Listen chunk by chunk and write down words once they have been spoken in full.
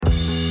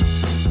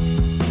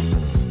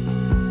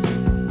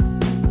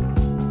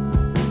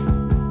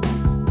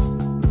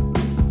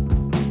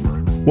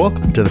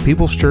Welcome to the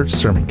People's Church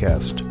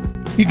Sermoncast.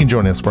 You can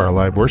join us for our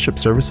live worship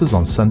services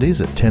on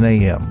Sundays at 10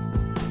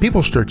 a.m.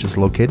 People's Church is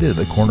located at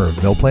the corner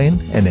of Mill Plain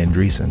and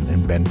Andreessen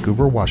in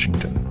Vancouver,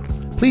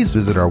 Washington. Please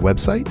visit our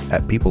website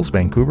at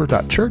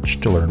peoplesvancouver.church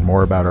to learn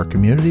more about our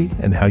community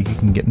and how you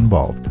can get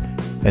involved.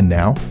 And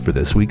now for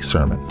this week's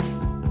sermon.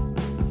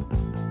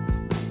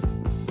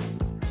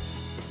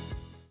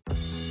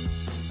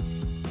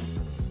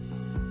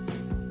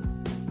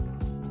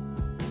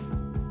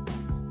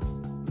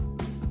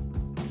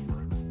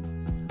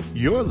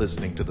 You're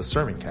listening to the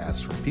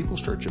Sermoncast from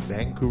People's Church of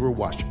Vancouver,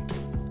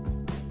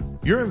 Washington.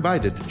 You're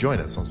invited to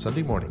join us on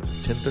Sunday mornings at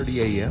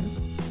 10:30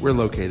 a.m. We're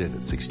located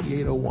at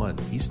 6801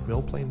 East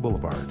Mill Plain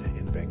Boulevard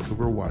in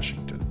Vancouver,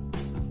 Washington.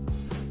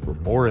 For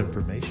more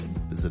information,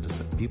 visit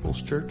us at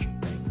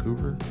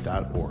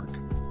peopleschurchvancouver.org.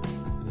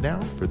 And now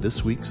for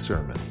this week's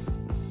sermon.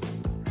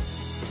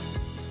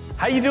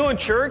 How you doing,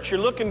 church?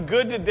 You're looking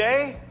good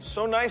today.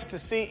 So nice to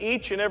see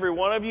each and every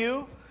one of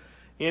you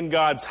in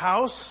God's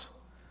house.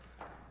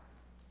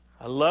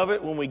 I love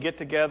it when we get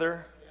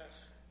together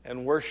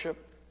and worship,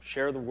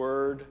 share the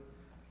word,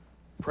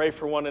 pray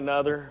for one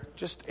another.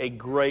 Just a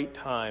great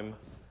time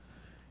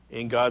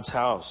in God's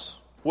house.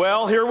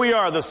 Well, here we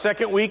are, the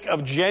second week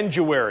of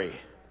January.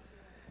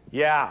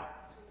 Yeah.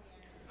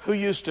 Who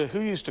used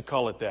to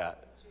call it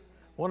that?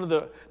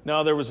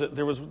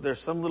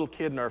 There's some little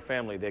kid in our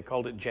family, they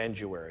called it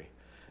January.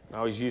 I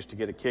always used to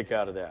get a kick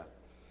out of that.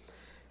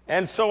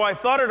 And so I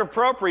thought it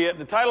appropriate.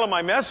 The title of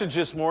my message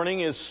this morning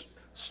is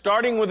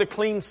Starting with a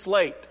Clean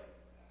Slate.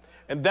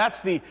 And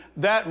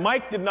that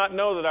Mike did not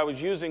know that I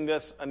was using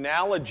this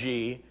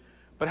analogy,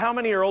 but how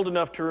many are old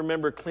enough to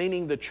remember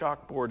cleaning the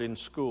chalkboard in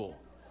school?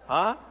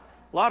 Huh?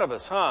 A lot of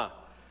us, huh?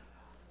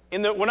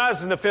 When I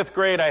was in the 5th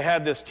grade, I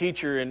had this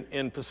teacher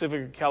in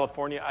Pacifica,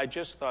 California. I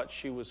just thought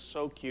she was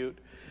so cute.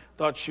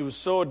 Thought she was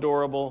so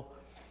adorable.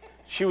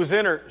 She was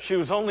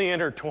only in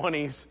her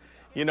 20s,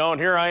 and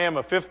here I am,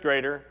 a 5th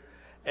grader.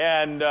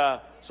 And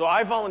so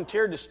I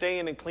volunteered to stay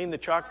in and clean the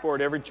chalkboard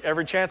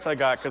every chance I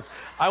got because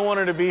I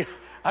wanted to be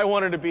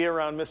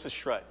around Mrs.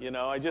 Schrut.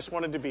 I just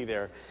wanted to be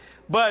there.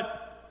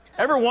 But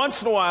every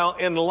once in a while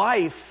in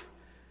life,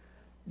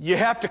 you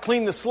have to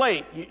clean the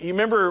slate. You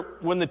remember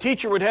when the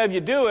teacher would have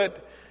you do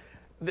it,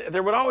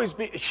 there would always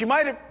be, she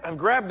might have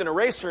grabbed an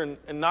eraser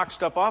and knocked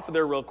stuff off of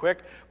there real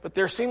quick, but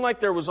there seemed like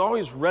there was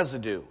always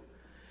residue.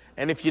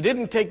 And if you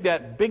didn't take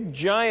that big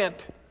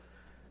giant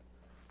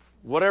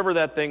whatever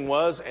that thing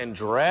was, and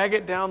drag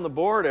it down the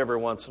board every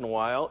once in a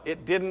while,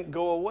 it didn't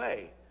go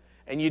away.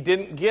 And you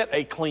didn't get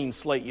a clean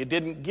slate. You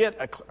didn't get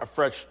a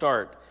fresh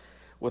start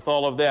with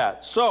all of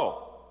that.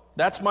 So,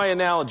 that's my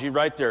analogy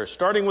right there,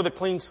 starting with a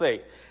clean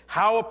slate.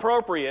 How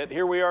appropriate,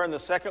 here we are in the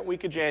second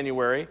week of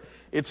January.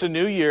 It's a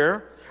new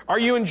year. Are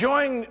you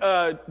enjoying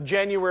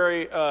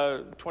January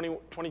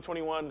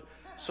 2021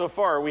 so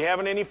far? Are we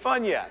having any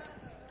fun yet?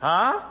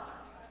 Huh?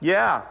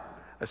 Yeah.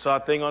 I saw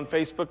a thing on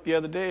Facebook the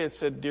other day. It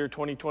said, "Dear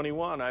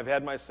 2021, I've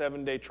had my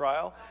 7-day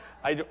trial.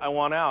 I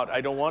want out.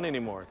 I don't want any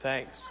more.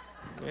 Thanks."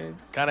 It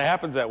kind of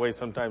happens that way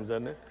sometimes,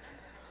 doesn't it?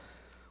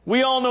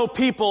 We all know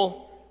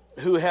people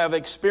who have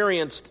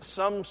experienced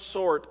some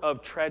sort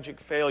of tragic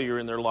failure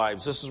in their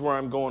lives. This is where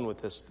I'm going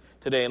with this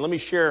today. And let me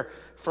share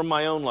from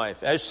my own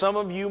life. As some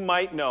of you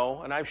might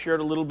know, and I've shared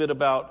a little bit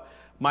about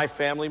my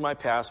family, my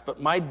past,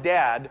 but my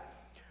dad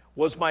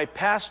was my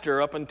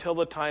pastor up until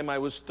the time I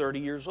was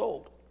 30 years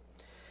old.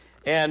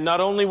 And not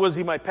only was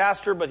he my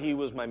pastor, but he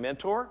was my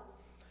mentor.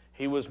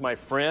 He was my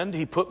friend.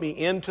 He put me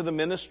into the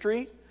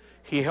ministry.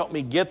 He helped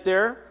me get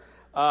there.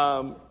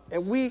 And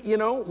we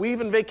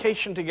even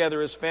vacationed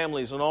together as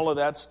families and all of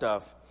that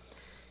stuff.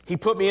 He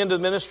put me into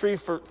the ministry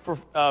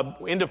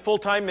into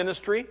full-time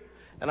ministry,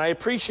 and I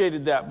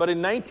appreciated that. But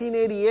in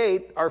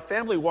 1988, our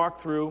family walked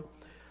through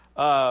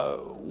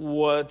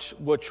what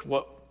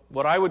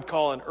I would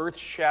call an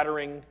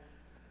earth-shattering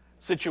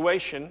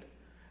situation.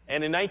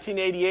 And in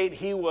 1988,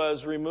 he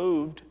was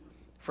removed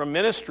from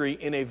ministry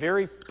in a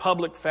very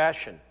public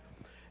fashion.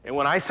 And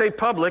when I say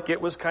public,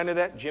 it was kind of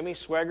that Jimmy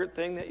Swaggart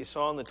thing that you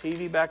saw on the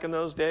TV back in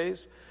those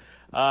days.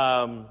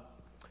 And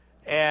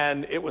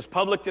it was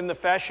public in the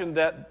fashion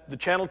that the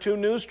Channel 2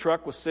 news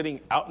truck was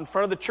sitting out in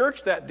front of the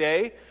church that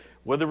day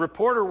with a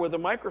reporter with a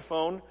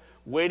microphone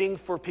waiting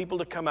for people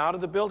to come out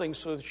of the building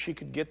so that she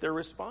could get their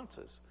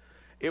responses.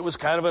 It was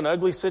kind of an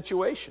ugly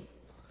situation.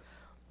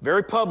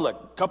 Very public.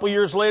 A couple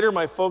years later,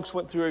 my folks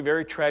went through a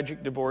very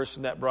tragic divorce,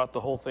 and that brought the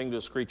whole thing to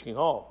a screeching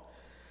halt.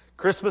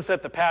 Christmas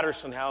at the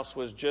Patterson house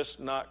was just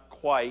not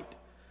quite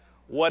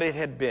what it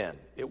had been.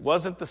 It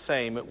wasn't the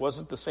same. It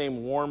wasn't the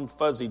same warm,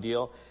 fuzzy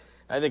deal.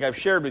 I think I've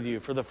shared with you,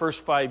 for the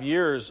first 5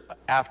 years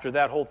after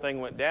that whole thing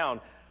went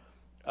down,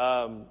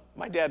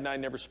 my dad and I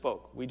never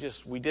spoke. We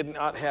did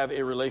not have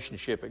a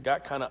relationship. It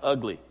got kind of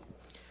ugly.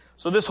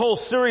 So this whole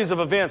series of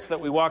events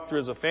that we walked through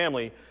as a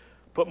family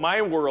put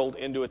my world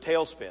into a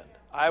tailspin.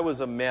 I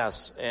was a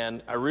mess,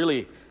 and I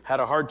really had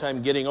a hard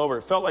time getting over it.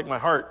 It felt like my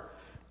heart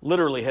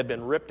literally had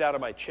been ripped out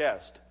of my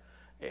chest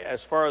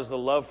as far as the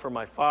love for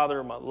my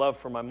father, my love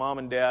for my mom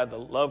and dad, the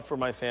love for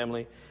my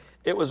family.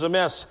 It was a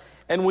mess.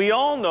 And we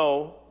all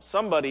know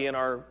somebody in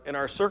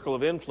our circle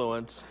of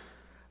influence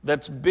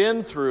that's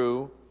been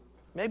through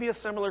maybe a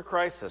similar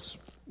crisis.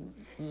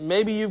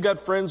 Maybe you've got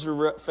friends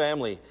or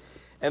family,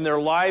 and their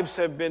lives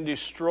have been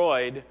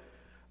destroyed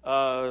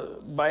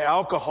by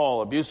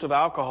alcohol, abusive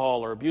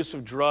alcohol, or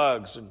abusive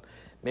drugs, and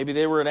maybe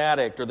they were an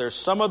addict, or there's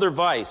some other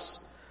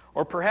vice,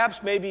 or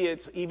perhaps maybe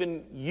it's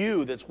even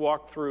you that's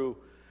walked through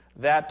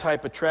that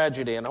type of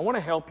tragedy, and I want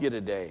to help you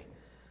today.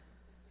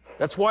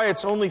 That's why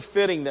it's only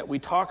fitting that we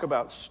talk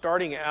about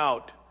starting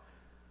out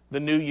the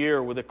new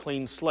year with a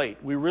clean slate.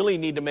 We really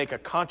need to make a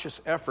conscious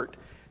effort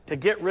to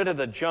get rid of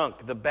the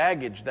junk, the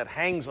baggage that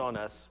hangs on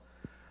us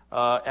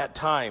at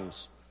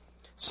times.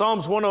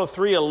 Psalms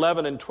 103,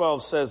 11 and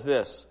 12 says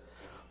this,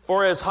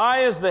 "For as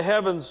high as the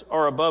heavens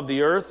are above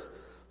the earth,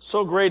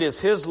 so great is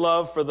his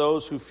love for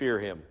those who fear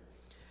him.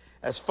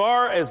 As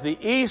far as the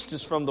east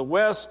is from the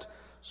west,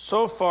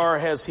 so far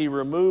has he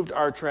removed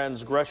our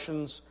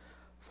transgressions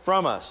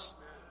from us."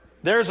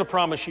 There's a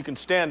promise you can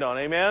stand on,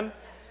 amen?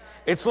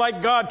 It's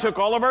like God took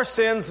all of our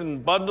sins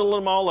and bundled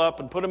them all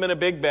up and put them in a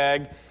big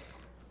bag,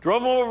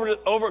 drove them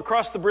over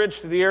across the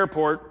bridge to the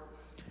airport,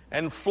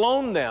 and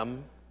flown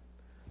them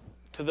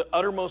to the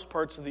uttermost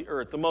parts of the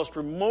earth, the most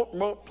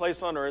remote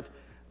place on earth.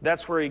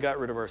 That's where he got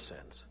rid of our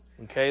sins.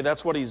 Okay,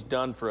 that's what he's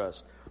done for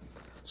us.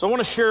 So I want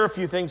to share a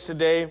few things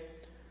today,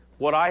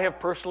 what I have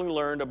personally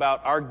learned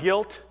about our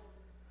guilt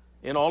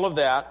in all of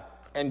that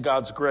and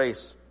God's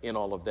grace in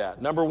all of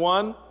that. Number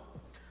one,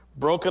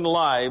 broken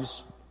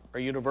lives are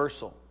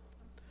universal.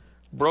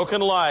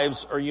 Broken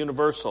lives are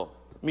universal.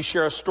 Let me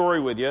share a story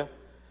with you.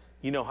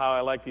 You know how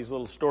I like these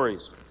little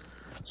stories.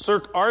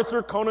 Sir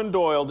Arthur Conan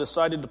Doyle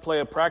decided to play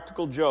a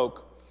practical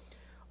joke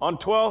on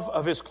 12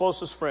 of his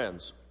closest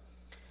friends.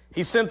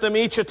 He sent them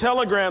each a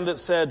telegram that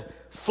said,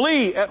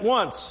 "Flee at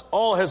once,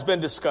 all has been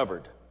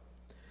discovered."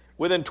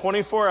 Within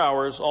 24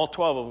 hours, all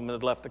 12 of them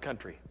had left the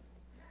country.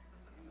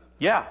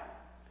 Yeah,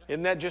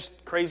 isn't that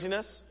just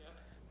craziness?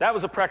 That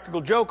was a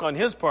practical joke on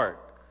his part.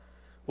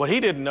 What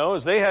he didn't know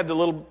is they had a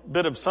little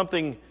bit of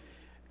something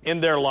in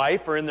their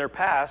life or in their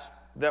past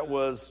that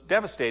was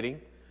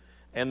devastating,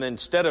 and then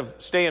instead of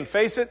stay and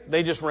face it,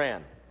 they just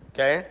ran,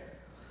 okay?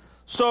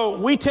 So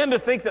we tend to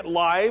think that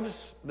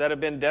lives that have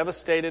been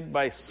devastated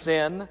by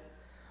sin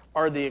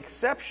are the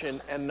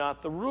exception and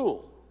not the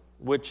rule,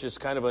 which is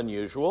kind of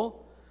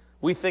unusual.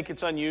 We think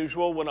it's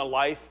unusual when a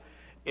life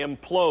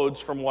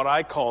implodes from what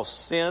I call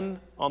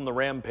sin on the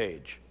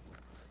rampage.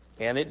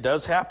 And it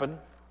does happen.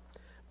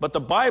 But the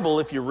Bible,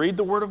 if you read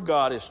the Word of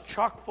God, is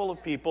chock full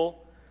of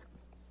people,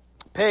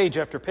 page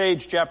after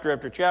page, chapter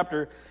after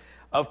chapter,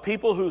 of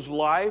people whose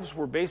lives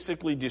were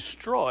basically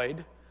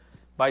destroyed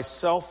by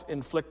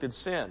self-inflicted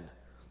sin.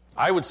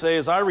 I would say,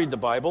 as I read the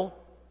Bible,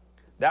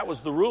 that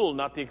was the rule,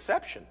 not the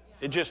exception.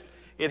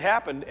 It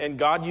happened, and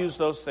God used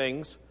those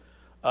things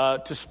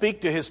to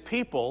speak to his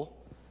people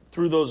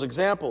through those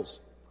examples.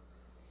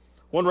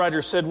 One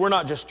writer said, "We're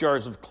not just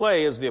jars of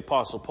clay," as the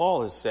Apostle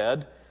Paul has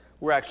said.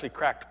 We're actually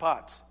cracked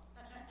pots.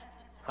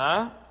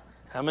 Huh?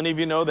 How many of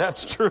you know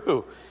that's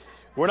true?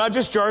 We're not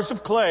just jars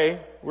of clay.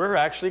 We're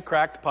actually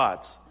cracked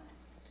pots.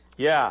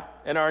 Yeah,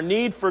 and our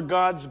need for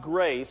God's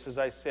grace, as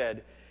I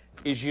said,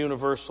 is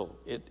universal.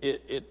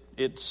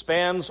 It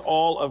spans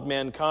all of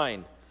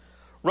mankind.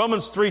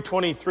 Romans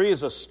 3:23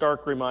 is a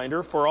stark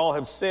reminder, "For all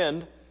have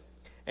sinned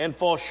and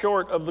fall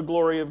short of the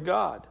glory of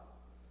God."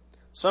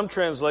 Some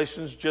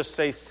translations just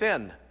say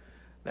sin.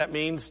 That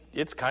means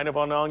it's kind of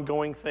an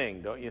ongoing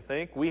thing, don't you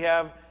think?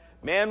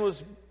 Man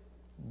was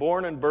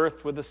born and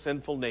birthed with a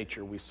sinful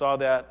nature. We saw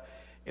that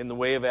in the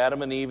way of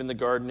Adam and Eve in the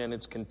garden, and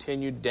it's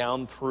continued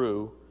down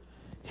through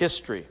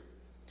history.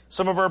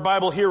 Some of our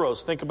Bible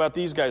heroes, think about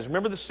these guys.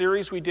 Remember the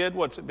series we did?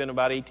 What's it been,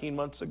 about 18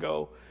 months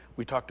ago?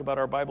 We talked about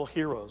our Bible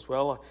heroes.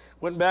 Well, I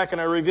went back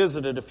and I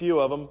revisited a few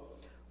of them.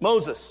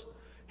 Moses,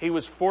 he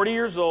was 40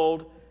 years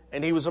old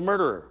and he was a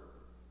murderer.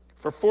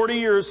 For 40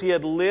 years, he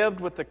had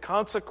lived with the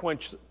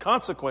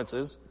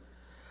consequences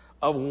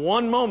of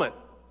one moment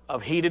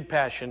of heated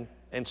passion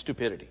and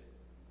stupidity.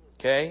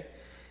 Okay?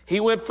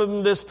 He went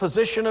from this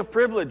position of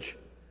privilege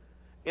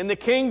in the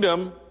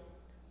kingdom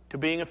to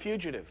being a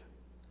fugitive.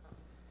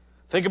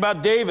 Think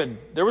about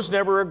David. There was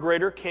never a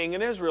greater king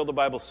in Israel, the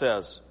Bible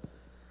says.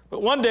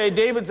 But one day,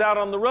 David's out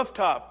on the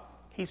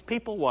rooftop. He's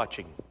people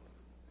watching.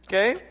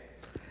 Okay?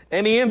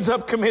 And he ends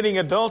up committing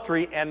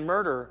adultery and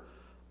murder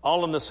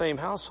all in the same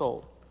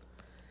household.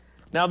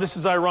 Now, this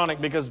is ironic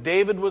because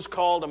David was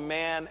called a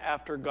man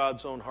after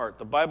God's own heart.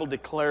 The Bible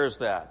declares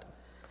that.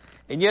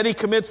 And yet he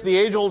commits the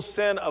age-old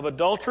sin of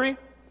adultery,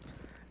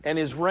 and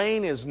his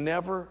reign is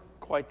never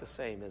quite the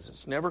same.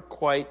 It's never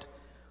quite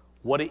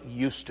what it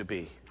used to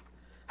be.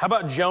 How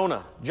about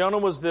Jonah? Jonah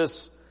was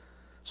this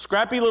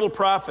scrappy little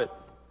prophet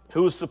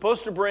who was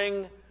supposed to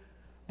bring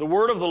the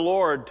word of the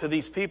Lord to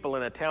these people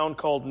in a town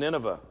called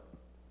Nineveh.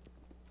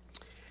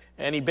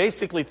 And he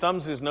basically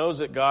thumbs his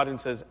nose at God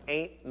and says,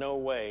 "Ain't no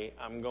way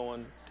I'm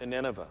going to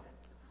Nineveh."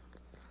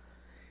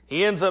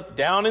 He ends up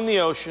down in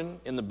the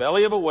ocean, in the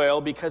belly of a whale,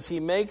 because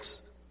he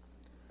makes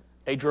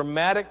a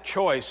dramatic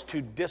choice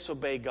to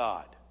disobey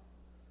God.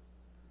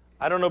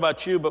 I don't know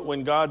about you, but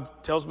when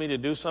God tells me to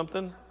do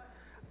something,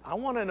 I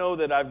want to know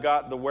that I've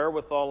got the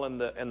wherewithal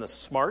and the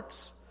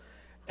smarts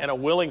and a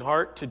willing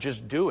heart to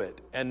just do it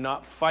and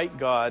not fight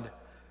God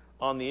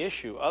on the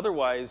issue.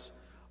 Otherwise,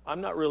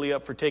 I'm not really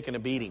up for taking a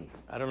beating.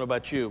 I don't know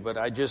about you, but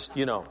I just,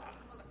 And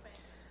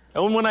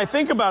when I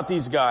think about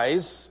these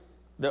guys,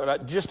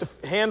 just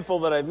a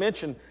handful that I've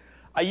mentioned,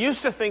 I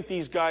used to think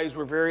these guys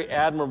were very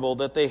admirable,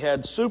 that they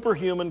had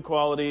superhuman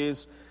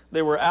qualities,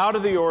 they were out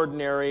of the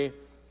ordinary,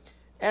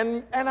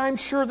 and I'm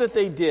sure that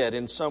they did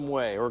in some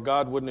way, or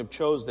God wouldn't have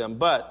chose them.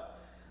 But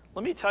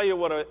let me tell you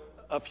what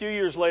a few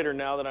years later,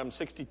 now that I'm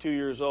 62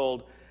 years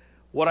old,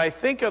 what I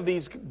think of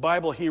these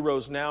Bible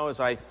heroes now is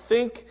I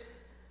think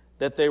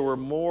that they were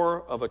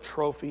more of a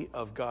trophy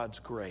of God's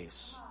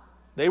grace.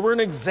 They were an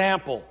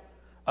example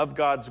of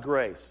God's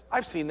grace.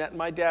 I've seen that in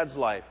my dad's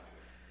life.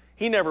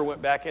 He never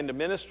went back into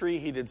ministry.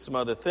 He did some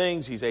other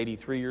things. He's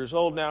 83 years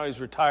old now. He's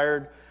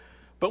retired.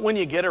 But when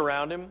you get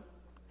around him,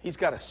 he's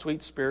got a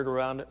sweet spirit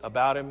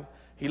about him.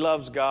 He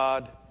loves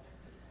God.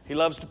 He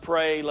loves to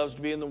pray. He loves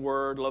to be in the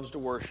Word, loves to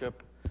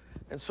worship.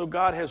 And so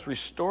God has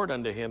restored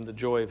unto him the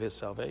joy of his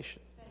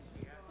salvation.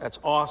 That's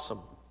awesome.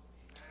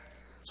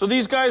 So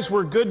these guys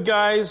were good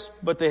guys,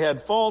 but they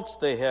had faults,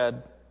 they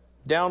had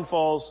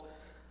downfalls,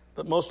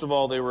 but most of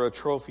all, they were a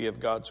trophy of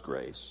God's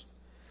grace.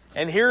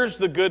 And here's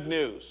the good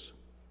news.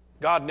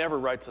 God never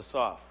writes us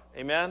off.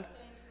 Amen?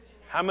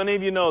 How many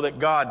of you know that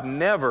God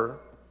never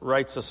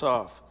writes us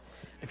off?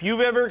 If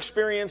you've ever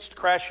experienced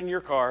crashing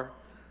your car,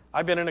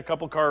 I've been in a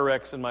couple car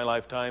wrecks in my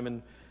lifetime,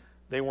 and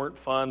they weren't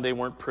fun, they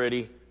weren't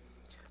pretty.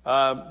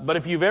 But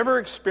if you've ever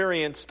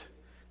experienced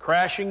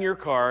crashing your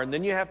car, and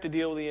then you have to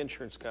deal with the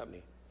insurance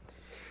company,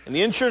 and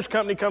the insurance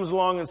company comes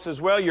along and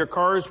says, well, your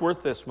car is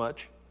worth this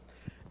much,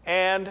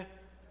 and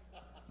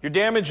your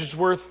damage is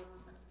worth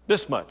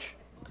this much.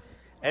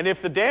 And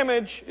if the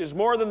damage is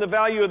more than the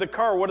value of the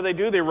car, what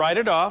do? They write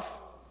it off,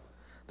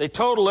 they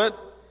total it,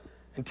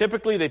 and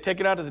typically they take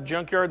it out to the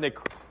junkyard and they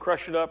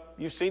crush it up.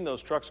 You've seen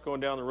those trucks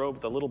going down the road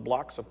with the little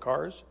blocks of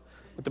cars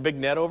with the big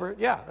net over it?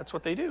 Yeah, that's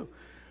what they do.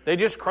 They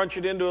just crunch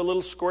it into a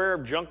little square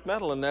of junk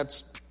metal, and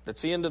that's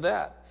the end of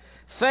that.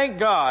 Thank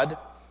God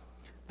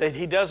that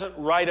He doesn't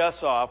write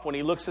us off when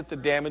He looks at the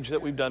damage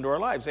that we've done to our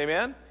lives.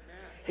 Amen?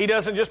 He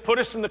doesn't just put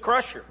us in the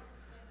crusher.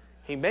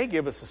 He may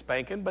give us a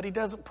spanking, but He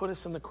doesn't put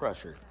us in the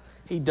crusher.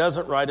 He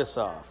doesn't write us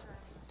off.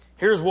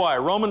 Here's why.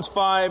 Romans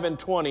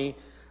 5:20,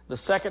 the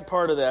second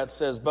part of that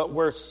says, but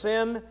where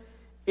sin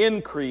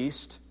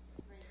increased,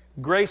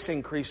 grace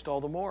increased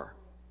all the more.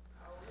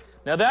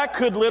 Now that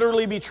could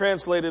literally be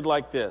translated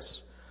like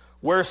this.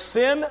 Where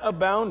sin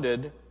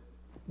abounded,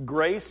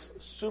 grace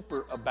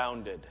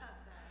superabounded.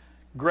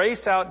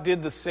 Grace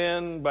outdid the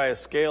sin by a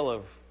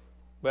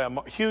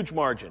huge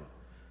margin,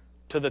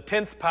 to the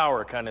 10th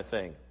power kind of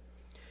thing.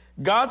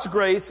 God's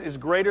grace is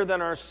greater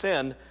than our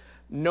sin,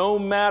 no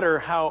matter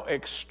how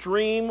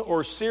extreme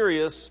or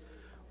serious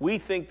we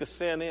think the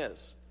sin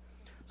is.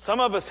 Some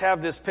of us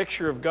have this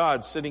picture of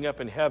God sitting up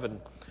in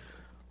heaven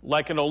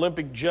like an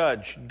Olympic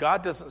judge.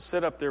 God doesn't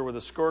sit up there with a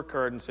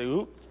scorecard and say,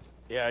 oop,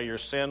 yeah, your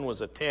sin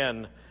was a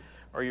 10,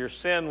 or your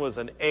sin was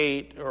an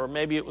 8, or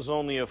maybe it was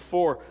only a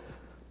 4.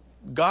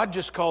 God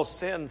just calls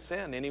sin,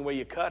 sin, any way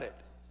you cut it.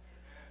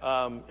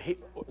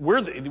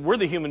 We're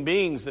the human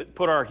beings that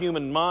put our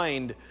human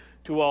mind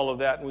to all of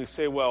that, and we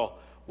say, well,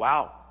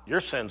 wow, your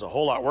sin's a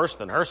whole lot worse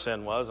than her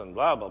sin was, and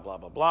blah, blah, blah,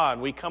 blah, blah.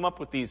 And we come up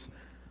with these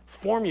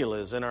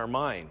formulas in our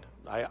mind.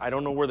 I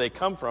don't know where they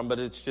come from, but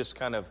it's just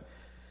kind of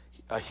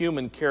a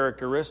human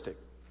characteristic.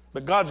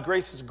 But God's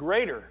grace is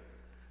greater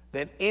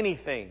than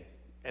anything,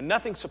 and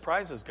nothing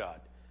surprises God.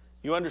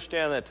 You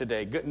understand that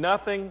today.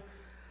 Nothing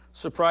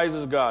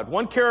surprises God.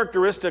 One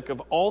characteristic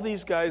of all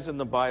these guys in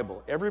the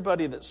Bible,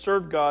 everybody that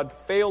served God,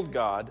 failed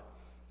God,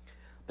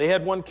 they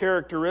had one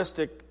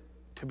characteristic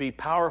to be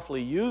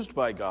powerfully used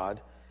by God,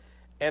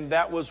 and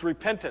that was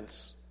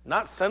repentance,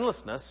 not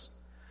sinlessness.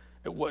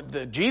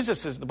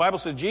 The Bible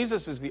says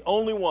Jesus is the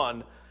only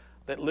one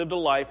that lived a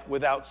life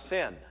without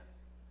sin.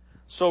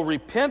 So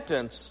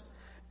repentance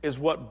is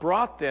what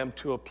brought them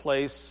to a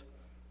place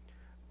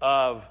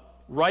of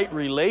right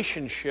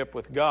relationship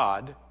with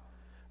God,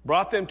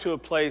 brought them to a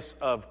place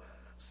of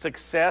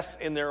success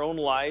in their own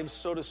lives,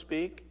 so to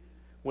speak,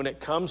 when it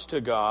comes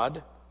to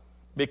God.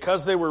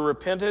 Because they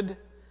repented,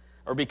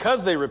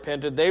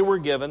 they were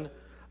given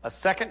a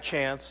second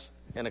chance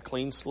and a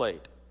clean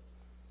slate.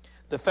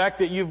 The fact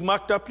that you've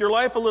mucked up your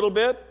life a little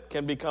bit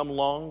can become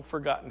long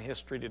forgotten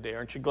history today.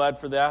 Aren't you glad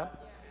for that?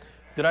 Yes.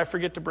 Did I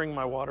forget to bring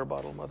my water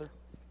bottle, Mother?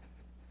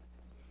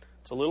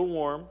 It's a little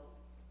warm.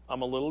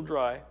 I'm a little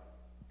dry.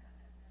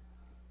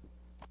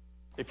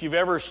 If you've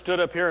ever stood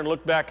up here and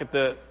looked back at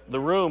the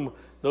room,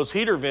 those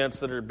heater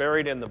vents that are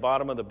buried in the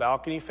bottom of the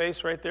balcony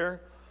face right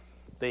there,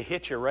 they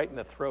hit you right in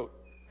the throat.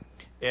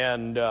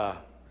 And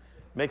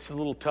makes it a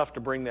little tough to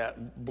breathe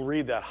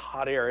that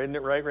hot air. Isn't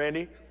it right,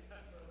 Randy?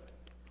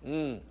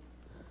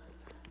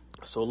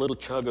 So a little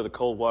chug of the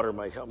cold water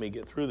might help me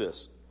get through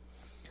this.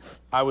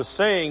 I was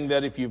saying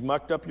that if you've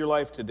mucked up your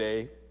life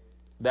today,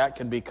 that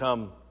can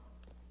become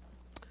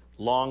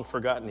long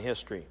forgotten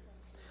history.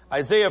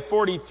 Isaiah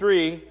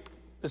 43,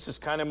 this is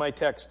kind of my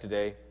text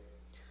today.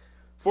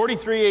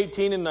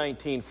 43:18 and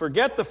 19.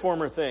 Forget the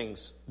former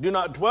things. Do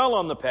not dwell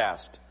on the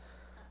past.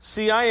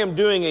 See, I am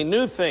doing a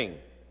new thing.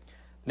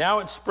 Now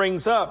it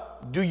springs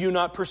up. Do you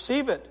not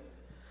perceive it?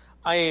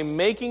 I am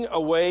making a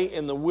way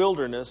in the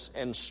wilderness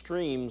and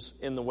streams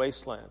in the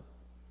wasteland.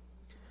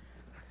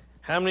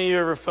 How many of you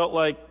ever felt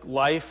like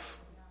life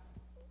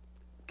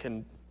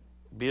can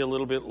be a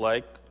little bit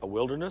like a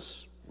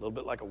wilderness, a little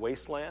bit like a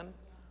wasteland,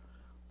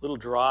 a little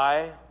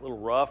dry, a little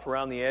rough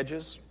around the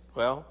edges?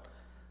 Well,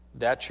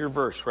 that's your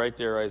verse right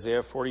there,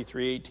 Isaiah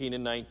 43:18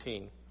 and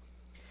 19.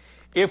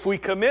 If we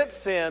commit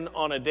sin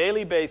on a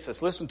daily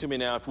basis, listen to me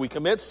now, if we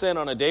commit sin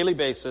on a daily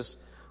basis,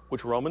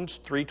 which Romans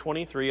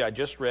 3:23 I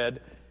just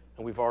read,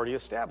 and we've already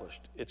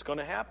established, it's going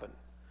to happen.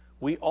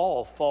 We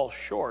all fall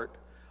short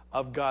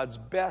of God's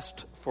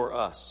best for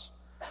us.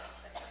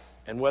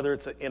 And whether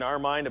it's in our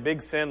mind a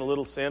big sin, a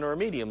little sin, or a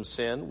medium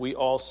sin, we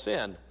all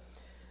sin.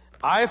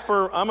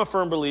 I'm a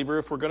firm believer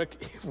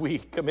if we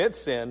commit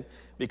sin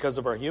because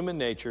of our human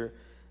nature,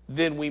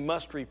 then we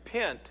must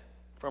repent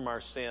from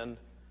our sin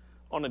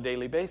on a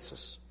daily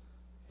basis.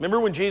 Remember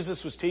when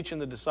Jesus was teaching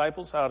the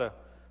disciples how to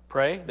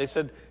pray? They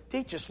said,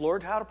 "Teach us,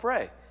 Lord, how to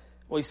pray."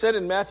 Well, he said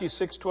in Matthew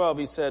 6:12,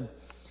 he said,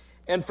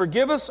 "And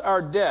forgive us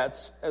our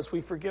debts as we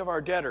forgive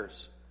our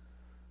debtors."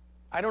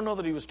 I don't know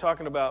that he was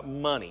talking about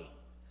money,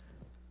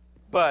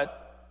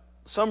 but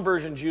some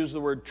versions use the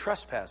word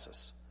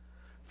trespasses.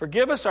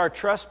 Forgive us our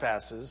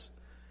trespasses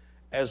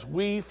as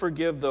we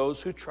forgive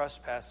those who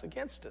trespass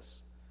against us.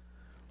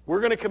 We're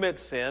going to commit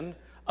sin.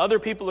 Other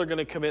people are going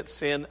to commit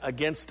sin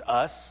against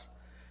us,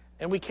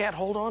 and we can't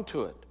hold on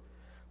to it.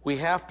 We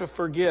have to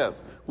forgive.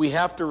 We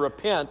have to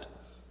repent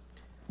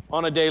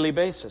on a daily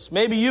basis.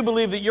 Maybe you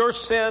believe that your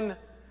sin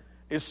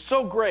is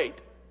so great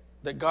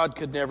that God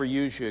could never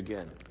use you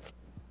again.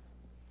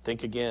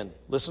 Think again.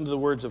 Listen to the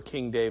words of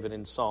King David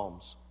in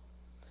Psalms.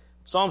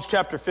 Psalms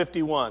chapter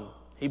 51.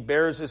 He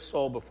bears his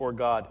soul before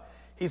God.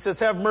 He says,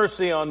 "Have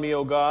mercy on me,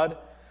 O God,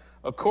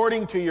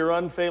 according to your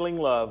unfailing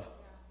love,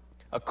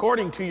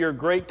 according to your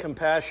great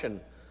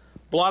compassion.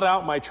 Blot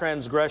out my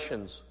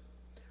transgressions.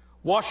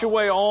 Wash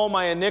away all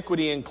my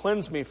iniquity and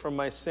cleanse me from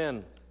my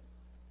sin.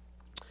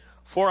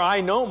 For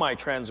I know my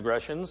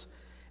transgressions,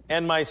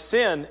 and my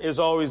sin is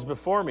always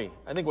before me."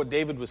 I think what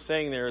David was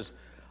saying there is,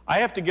 I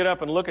have to get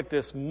up and look at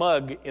this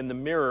mug in the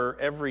mirror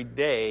every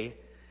day,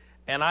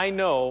 and I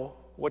know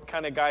what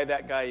kind of guy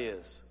that guy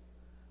is.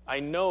 I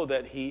know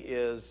that he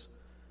is,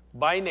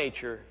 by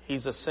nature,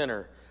 he's a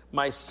sinner.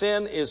 My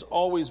sin is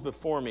always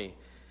before me.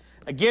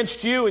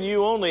 Against you and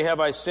you only have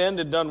I sinned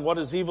and done what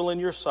is evil in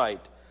your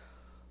sight,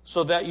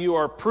 so that you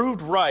are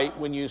proved right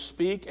when you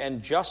speak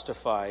and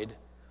justified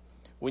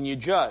when you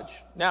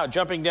judge. Now,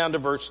 jumping down to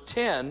verse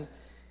 10,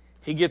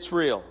 he gets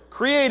real.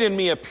 "Create in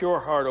me a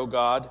pure heart, O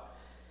God,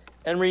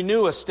 and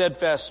renew a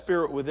steadfast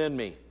spirit within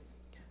me.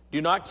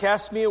 Do not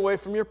cast me away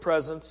from your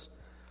presence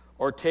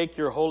or take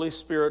your Holy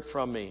Spirit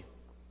from me.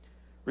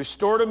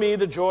 Restore to me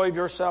the joy of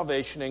your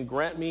salvation and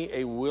grant me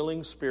a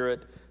willing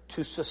spirit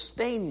to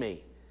sustain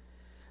me.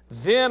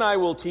 Then I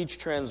will teach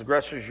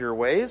transgressors your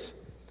ways,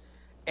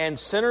 and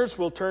sinners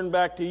will turn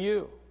back to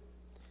you."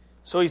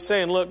 So he's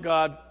saying, look,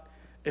 God,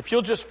 if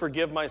you'll just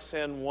forgive my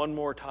sin one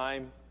more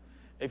time,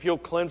 if you'll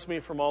cleanse me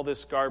from all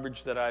this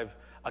garbage that I've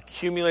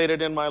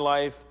accumulated in my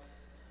life,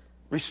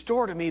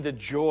 restore to me the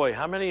joy.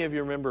 How many of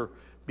you remember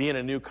being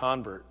a new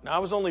convert? Now, I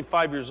was only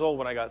 5 years old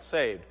when I got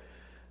saved.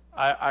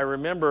 I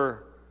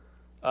remember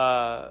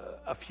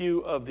a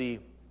few of the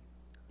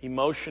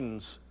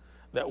emotions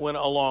that went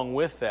along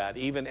with that.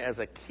 Even as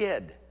a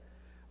kid,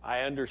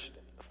 I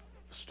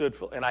understood,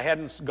 and I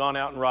hadn't gone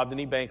out and robbed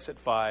any banks at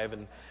 5,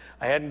 and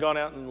I hadn't gone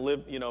out and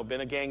lived,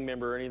 been a gang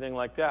member or anything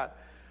like that.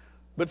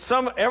 But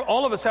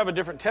all of us have a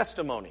different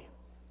testimony.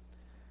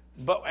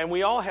 And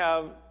we all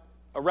have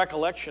a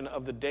recollection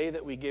of the day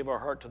that we gave our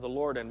heart to the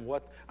Lord. And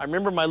I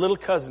remember my little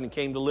cousin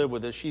came to live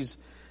with us. She's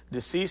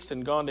deceased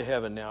and gone to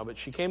heaven now, but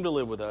she came to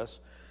live with us.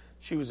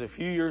 She was a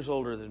few years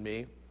older than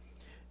me.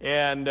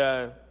 And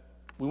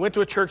we went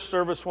to a church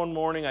service one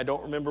morning. I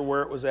don't remember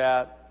where it was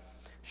at.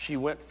 She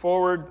went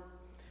forward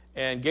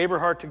and gave her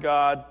heart to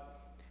God.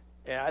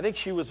 And I think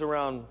she was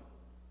around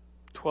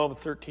 12 or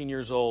 13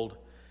 years old.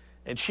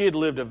 And she had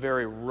lived a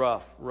very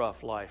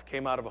rough life.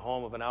 Came out of a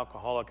home of an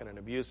alcoholic and an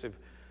abusive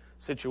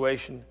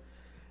situation.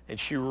 And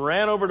she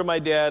ran over to my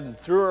dad and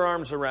threw her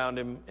arms around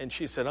him. And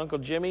she said, "Uncle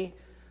Jimmy,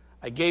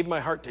 I gave my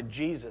heart to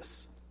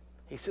Jesus."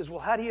 He says, "Well,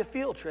 how do you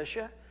feel,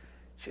 Tricia?"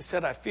 She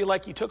said, "I feel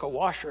like he took a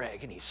wash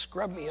rag and he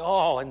scrubbed me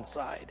all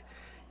inside,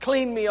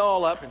 cleaned me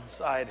all up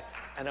inside,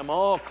 and I'm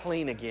all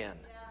clean again."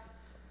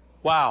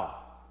 Wow.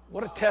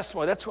 What a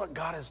testimony. That's what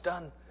God has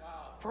done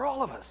for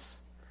all of us.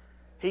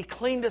 He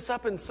cleaned us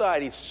up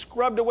inside. He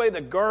scrubbed away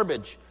the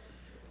garbage.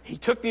 He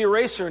took the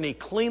eraser and he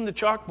cleaned the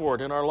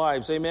chalkboard in our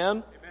lives.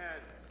 Amen?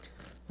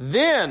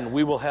 Then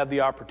we will have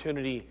the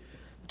opportunity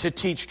to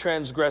teach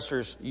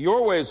transgressors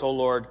your ways, O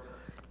Lord,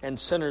 and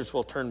sinners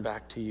will turn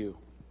back to you.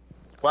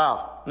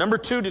 Wow. Number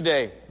 2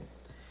 today.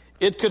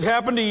 It could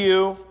happen to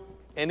you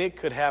and it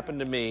could happen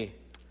to me.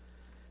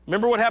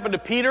 Remember what happened to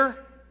Peter?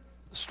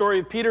 The story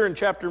of Peter in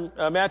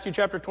Matthew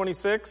chapter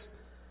 26?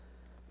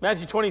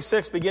 Matthew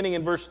 26, beginning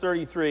in verse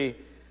 33.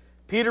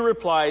 Peter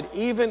replied,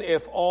 "Even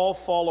if all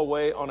fall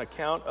away on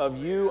account of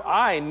you,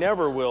 I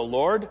never will,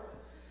 Lord."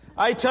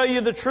 "I tell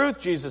you the truth,"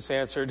 Jesus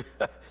answered.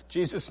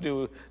 Jesus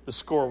knew the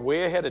score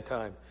way ahead of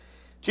time.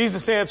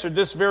 Jesus answered,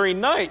 "This very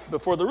night,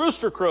 before the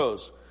rooster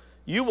crows,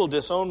 you will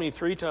disown me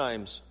 3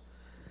 times.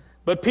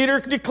 But Peter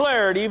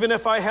declared, "Even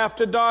if I have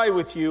to die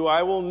with you,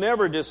 I will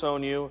never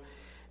disown you."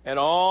 And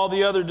all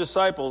the other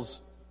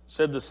disciples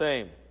said the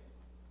same.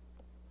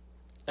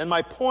 And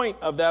my point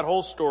of that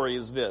whole story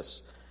is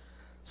this.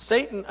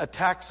 Satan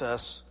attacks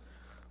us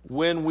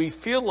when we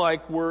feel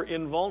like we're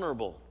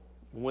invulnerable,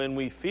 when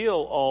we feel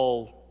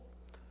all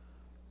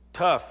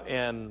tough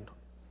and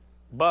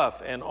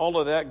buff and all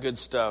of that good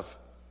stuff.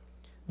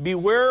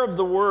 Beware of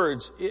the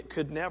words, "It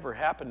could never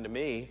happen to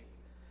me."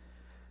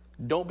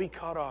 Don't be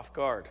caught off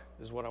guard,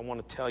 is what I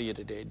want to tell you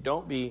today.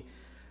 Don't be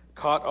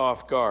caught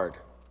off guard.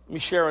 Let me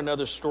share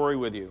another story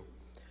with you.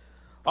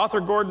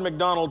 Author Gordon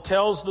MacDonald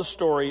tells the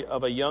story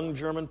of a young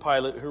German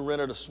pilot who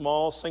rented a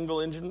small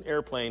single-engine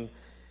airplane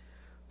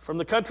from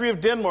the country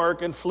of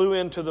Denmark and flew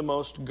into the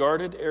most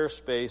guarded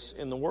airspace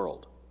in the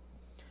world.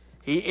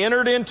 He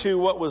entered into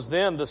what was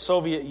then the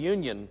Soviet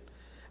Union,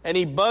 and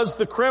he buzzed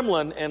the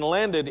Kremlin and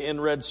landed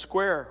in Red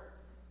Square.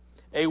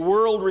 A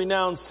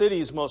world-renowned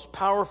city's most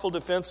powerful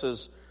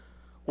defenses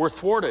were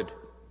thwarted.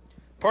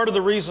 Part of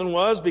the reason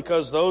was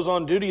because those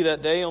on duty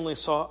that day only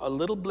saw a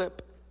little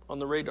blip on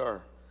the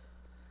radar.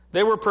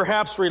 They were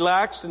perhaps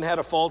relaxed and had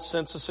a false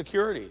sense of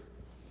security.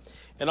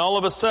 And all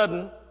of a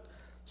sudden,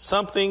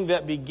 something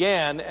that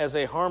began as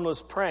a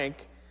harmless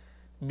prank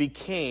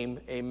became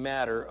a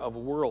matter of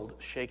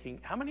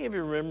world-shaking. How many of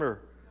you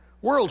remember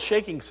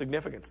world-shaking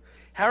significance?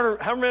 How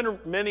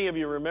many of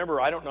you remember,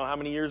 I don't know how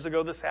many years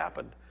ago this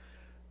happened,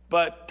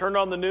 but turned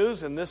on the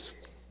news and this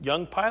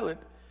young pilot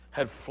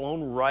had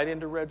flown right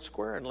into Red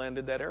Square and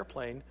landed that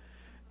airplane.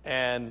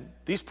 And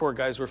these poor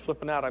guys were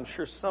flipping out. I'm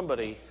sure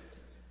somebody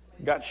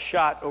got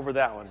shot over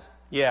that one.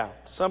 Yeah,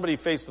 somebody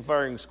faced the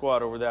firing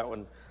squad over that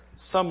one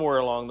somewhere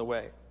along the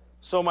way.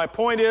 So my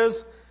point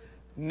is,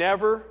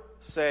 never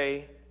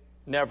say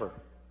never.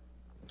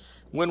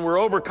 When we're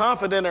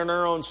overconfident in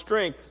our own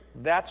strength,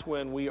 that's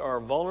when we are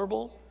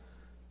vulnerable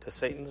to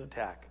Satan's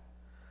attack.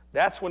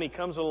 That's when he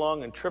comes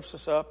along and trips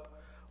us up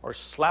or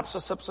slaps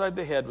us upside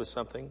the head with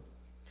something.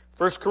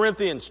 1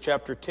 Corinthians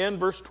chapter 10,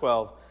 verse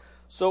 12.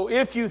 So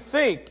if you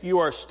think you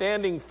are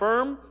standing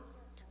firm,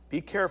 be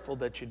careful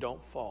that you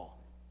don't fall.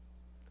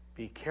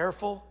 Be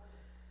careful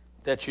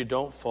that you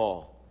don't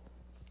fall.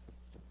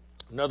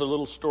 Another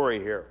little story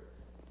here.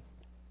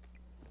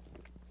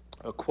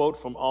 A quote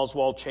from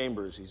Oswald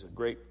Chambers. He's a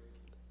great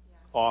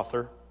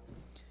author.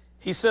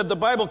 He said, "The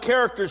Bible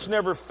characters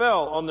never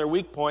fell on their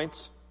weak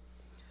points,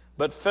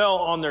 but fell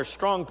on their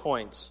strong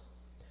points.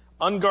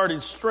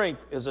 Unguarded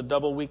strength is a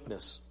double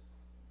weakness."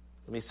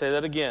 Let me say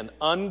that again.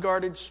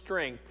 Unguarded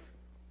strength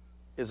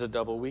is a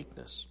double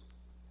weakness.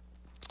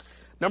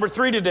 Number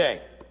 3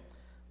 today.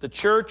 The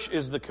church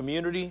is the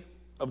community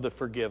of the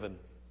forgiven.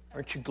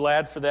 Aren't you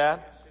glad for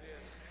that?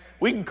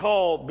 We can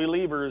call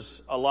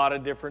believers a lot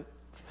of different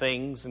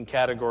things and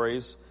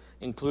categories,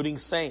 including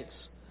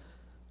saints.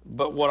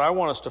 But what I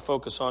want us to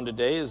focus on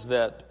today is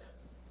that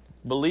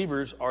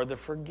believers are the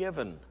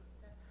forgiven.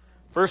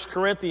 1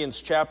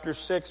 Corinthians chapter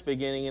 6,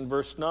 beginning in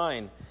verse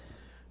 9.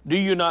 Do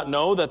you not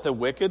know that the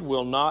wicked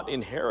will not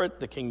inherit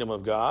the kingdom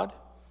of God?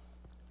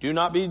 Do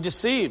not be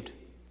deceived.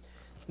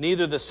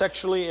 Neither the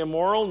sexually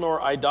immoral,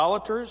 nor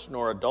idolaters,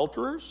 nor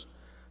adulterers,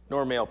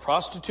 nor male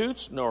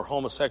prostitutes, nor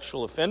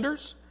homosexual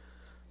offenders,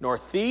 nor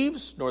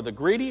thieves, nor the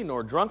greedy,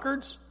 nor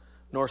drunkards,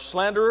 nor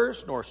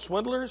slanderers, nor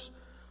swindlers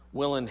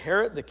will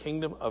inherit the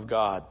kingdom of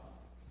God.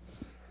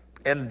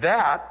 And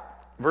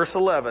that, verse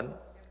 11,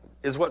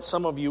 is what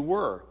some of you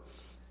were.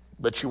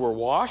 But you were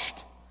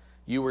washed,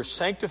 you were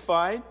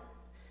sanctified,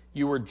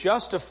 you were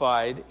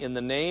justified in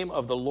the name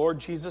of the Lord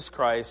Jesus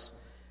Christ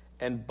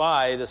and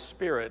by the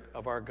Spirit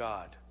of our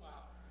God.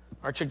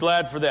 Aren't you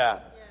glad for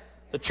that? Yes.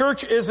 The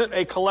church isn't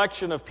a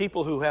collection of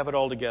people who have it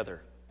all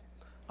together.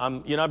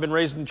 I've been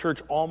raised in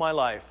church all my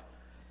life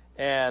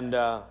and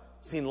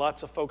seen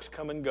lots of folks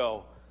come and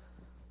go.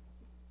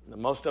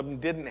 Most of them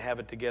didn't have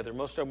it together.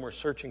 Most of them were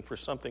searching for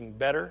something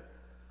better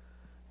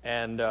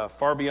and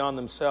far beyond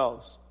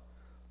themselves.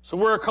 So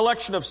we're a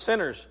collection of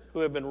sinners who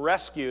have been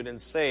rescued and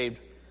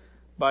saved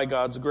by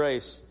God's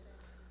grace.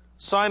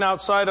 Sign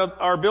outside of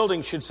our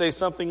building should say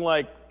something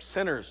like,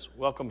 "Sinners,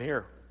 welcome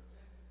here."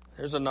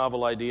 There's a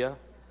novel idea.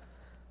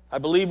 I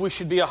believe we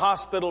should be a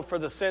hospital for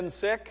the sin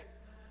sick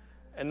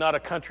and not a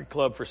country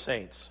club for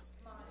saints.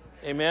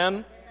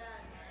 Amen?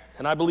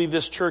 And I believe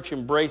this church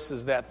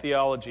embraces that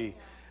theology,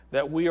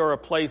 that we are a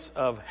place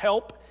of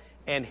help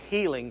and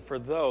healing for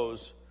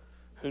those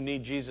who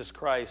need Jesus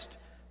Christ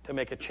to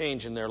make a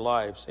change in their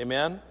lives.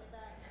 Amen?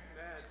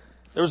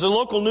 There was a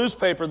local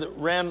newspaper that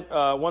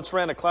once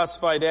ran a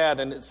classified ad,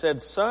 and it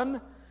said,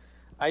 "Son,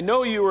 I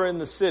know you are in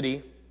the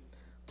city.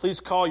 Please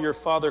call your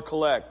father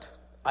collect.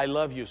 I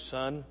love you,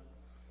 son.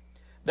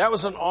 That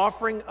was an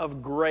offering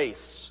of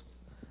grace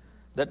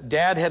that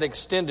Dad had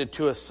extended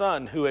to a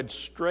son who had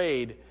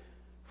strayed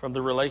from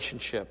the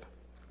relationship.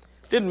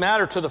 It didn't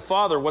matter to the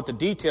father what the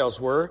details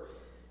were.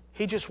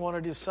 He just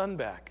wanted his son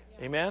back.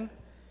 Amen?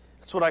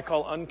 That's what I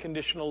call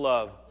unconditional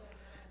love.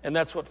 And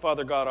that's what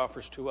Father God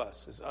offers to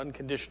us, is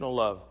unconditional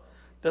love.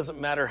 Doesn't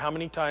matter how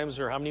many times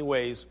or how many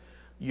ways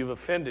you've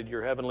offended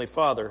your Heavenly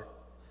Father.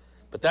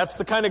 But that's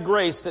the kind of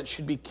grace that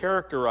should be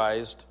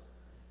characterized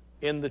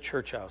in the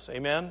church house.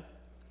 Amen?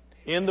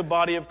 In the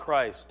body of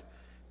Christ.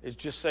 Is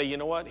just say, you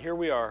know what? Here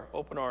we are,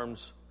 open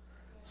arms.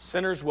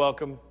 Sinners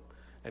welcome.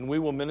 And we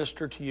will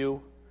minister to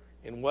you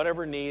in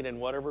whatever need and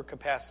whatever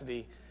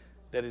capacity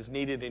that is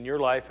needed in your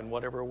life in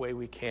whatever way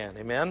we can.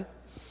 Amen?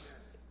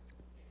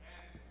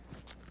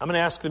 I'm going to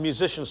ask the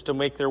musicians to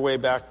make their way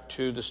back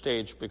to the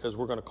stage because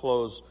we're going to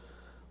close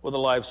with a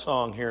live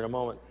song here in a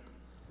moment.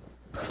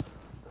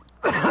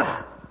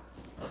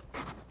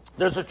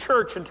 There's a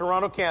church in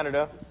Toronto,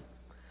 Canada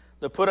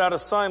that put out a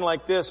sign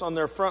like this on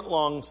their front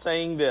lawn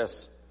saying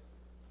this: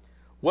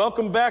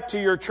 "Welcome back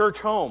to your church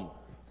home.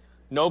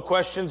 No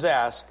questions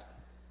asked."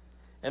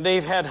 And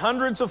they've had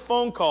hundreds of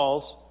phone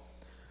calls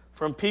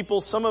from people,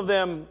 some of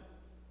them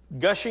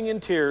gushing in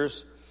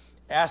tears,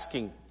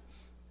 asking,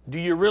 "Do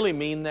you really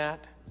mean that?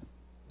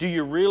 Do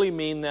you really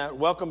mean that?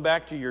 Welcome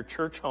back to your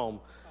church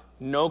home.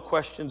 No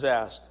questions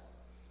asked."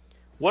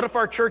 What if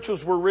our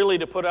churches were really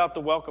to put out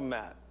the welcome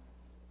mat?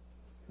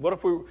 What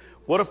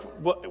if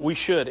we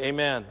should,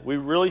 amen. We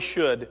really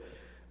should,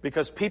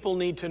 because people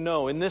need to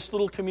know in this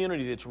little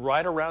community that's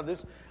right around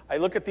this. I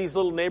look at these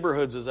little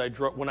neighborhoods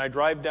when I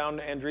drive down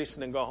to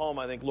Andreessen and go home.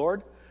 I think,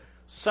 Lord,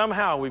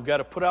 somehow we've got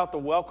to put out the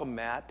welcome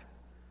mat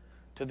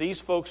to these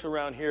folks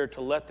around here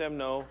to let them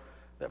know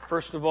that,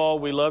 first of all,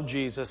 we love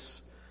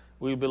Jesus,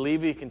 we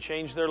believe He can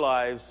change their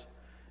lives,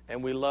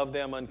 and we love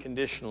them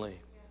unconditionally.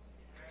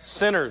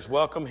 Sinners,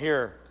 welcome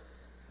here.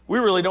 We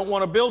really don't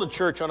want to build a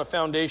church on a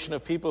foundation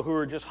of people who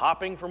are just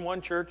hopping from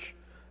one church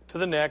to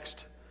the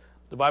next.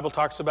 The Bible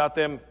talks about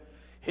them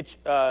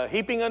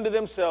heaping unto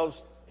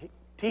themselves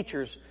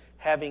teachers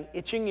having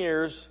itching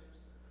ears.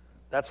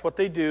 That's what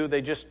they do.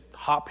 They just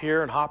hop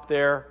here and hop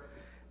there.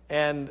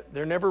 And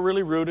they're never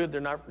really rooted.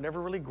 They're never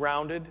really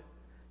grounded.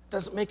 It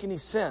doesn't make any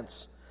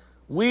sense.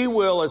 We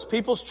will, as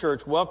People's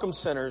Church, welcome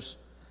sinners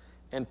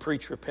and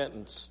preach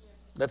repentance.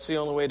 That's the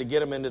only way to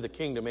get them into the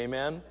kingdom.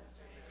 Amen?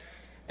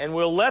 And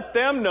we'll let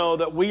them know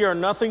that we are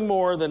nothing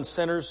more than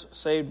sinners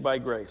saved by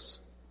grace.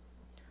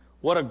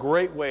 What a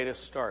great way to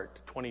start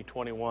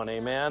 2021.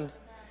 Amen?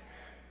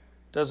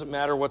 Doesn't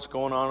matter what's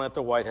going on at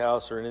the White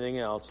House or anything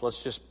else.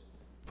 Let's just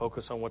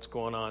focus on what's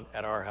going on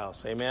at our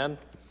house. Amen?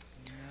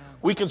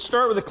 We can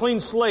start with a clean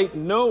slate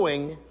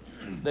knowing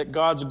that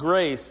God's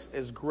grace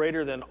is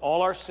greater than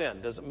all our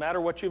sin. Doesn't matter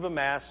what you've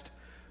amassed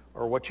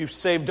or what you've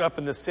saved up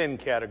in the sin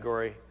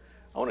category.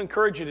 I want to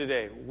encourage you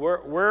today,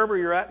 wherever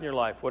you're at in your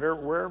life,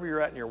 wherever you're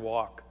at in your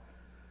walk,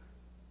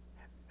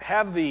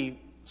 have the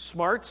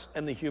smarts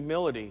and the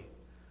humility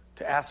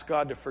to ask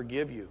God to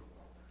forgive you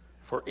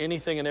for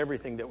anything and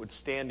everything that would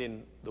stand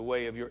in the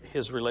way of your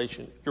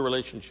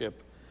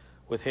relationship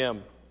with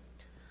Him.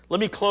 Let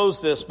me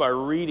close this by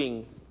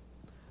reading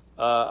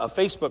a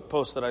Facebook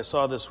post that I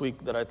saw this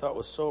week that I thought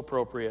was so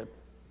appropriate.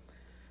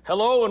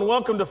 Hello and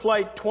welcome to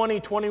Flight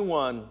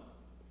 2021.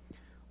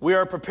 We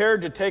are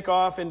prepared to take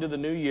off into the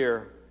new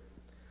year.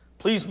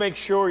 Please make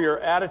sure your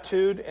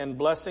attitude and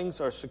blessings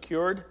are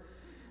secured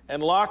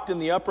and locked in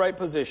the upright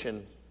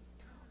position.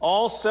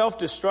 All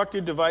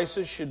self-destructive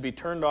devices should be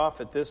turned off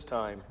at this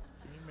time.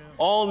 Amen.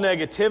 All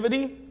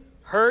negativity,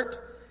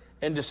 hurt,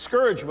 and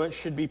discouragement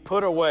should be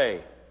put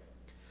away.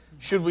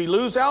 Should we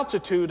lose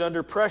altitude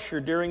under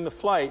pressure during the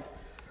flight,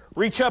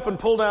 reach up and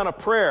pull down a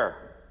prayer.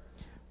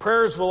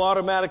 Prayers will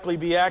automatically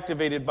be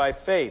activated by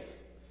faith.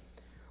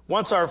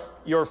 Once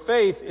your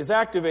faith is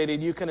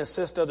activated, you can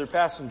assist other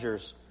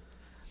passengers.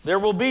 There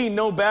will be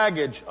no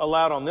baggage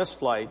allowed on this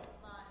flight.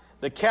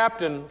 The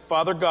captain,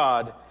 Father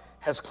God,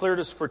 has cleared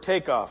us for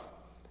takeoff.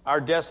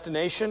 Our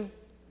destination,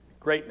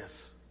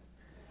 greatness.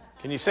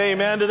 Can you say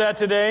amen to that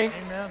today?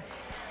 Amen.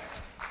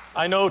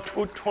 I know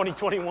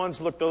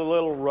 2021's looked a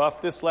little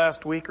rough this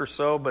last week or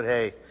so, but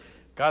hey,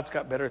 God's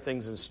got better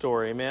things in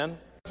store. Amen.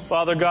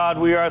 Father God,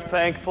 we are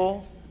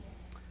thankful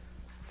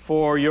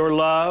for your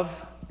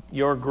love,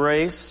 your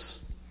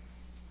grace,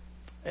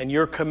 and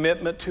your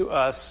commitment to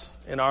us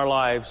in our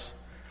lives.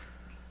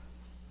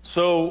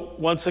 So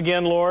once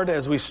again, Lord,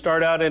 as we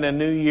start out in a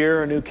new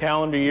year, a new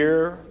calendar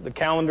year, the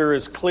calendar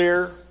is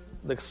clear,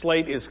 the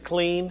slate is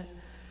clean.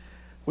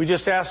 We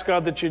just ask,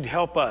 God, that you'd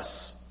help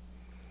us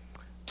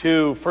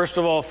to, first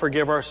of all,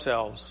 forgive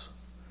ourselves,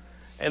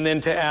 and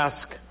then to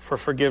ask for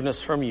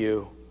forgiveness from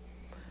you.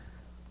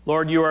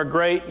 Lord, you are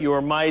great, you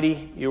are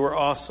mighty, you are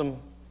awesome,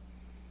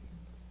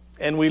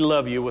 and we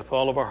love you with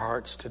all of our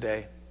hearts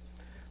today.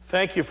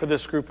 Thank you for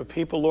this group of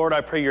people, Lord. I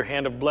pray your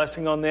hand of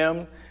blessing on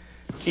them.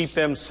 Keep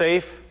them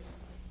safe.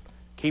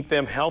 Keep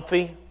them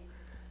healthy.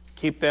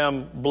 Keep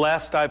them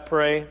blessed, I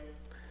pray.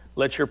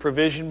 Let your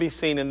provision be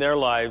seen in their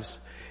lives.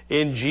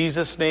 In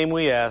Jesus' name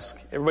we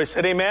ask. Everybody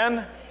said amen?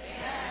 Amen.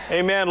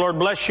 Amen. Lord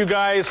bless you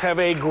guys. Have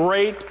a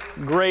great,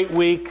 great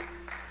week.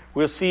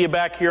 We'll see you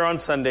back here on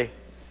Sunday.